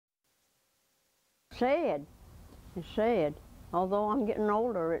sad. It's sad. Although I'm getting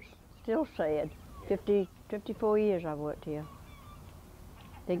older, it's still sad. 54 years I've worked here.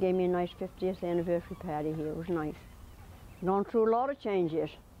 They gave me a nice 50th anniversary party here. It was nice. Gone through a lot of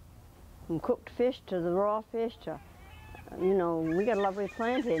changes. From cooked fish to the raw fish to, you know, we got a lovely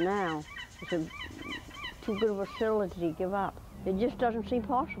plant here now. It's too good of a facility to give up. It just doesn't seem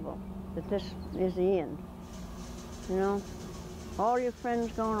possible that this is the end. You know, all your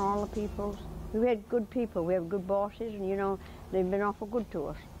friends gone, all the people. We had good people, we have good bosses, and you know, they've been awful good to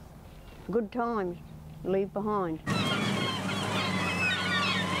us. Good times to leave behind.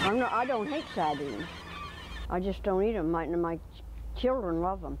 I don't hate sardines. I just don't eat them. My children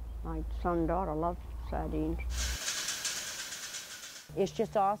love them. My son and daughter love sardines. It's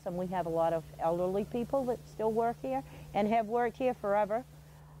just awesome. We have a lot of elderly people that still work here and have worked here forever.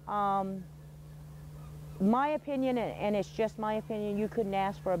 My opinion, and it's just my opinion, you couldn't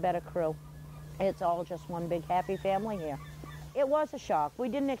ask for a better crew. It's all just one big happy family here. It was a shock. We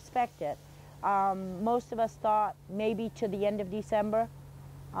didn't expect it. Most of us thought maybe to the end of December,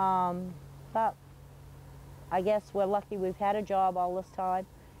 but I guess we're lucky we've had a job all this time,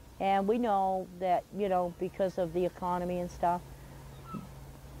 and we know that, you know, because of the economy and stuff,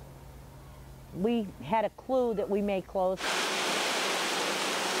 we had a clue that we may close.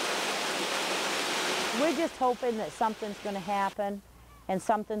 We're just hoping that something's going to happen and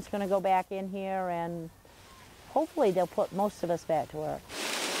something's going to go back in here, and hopefully they'll put most of us back to work.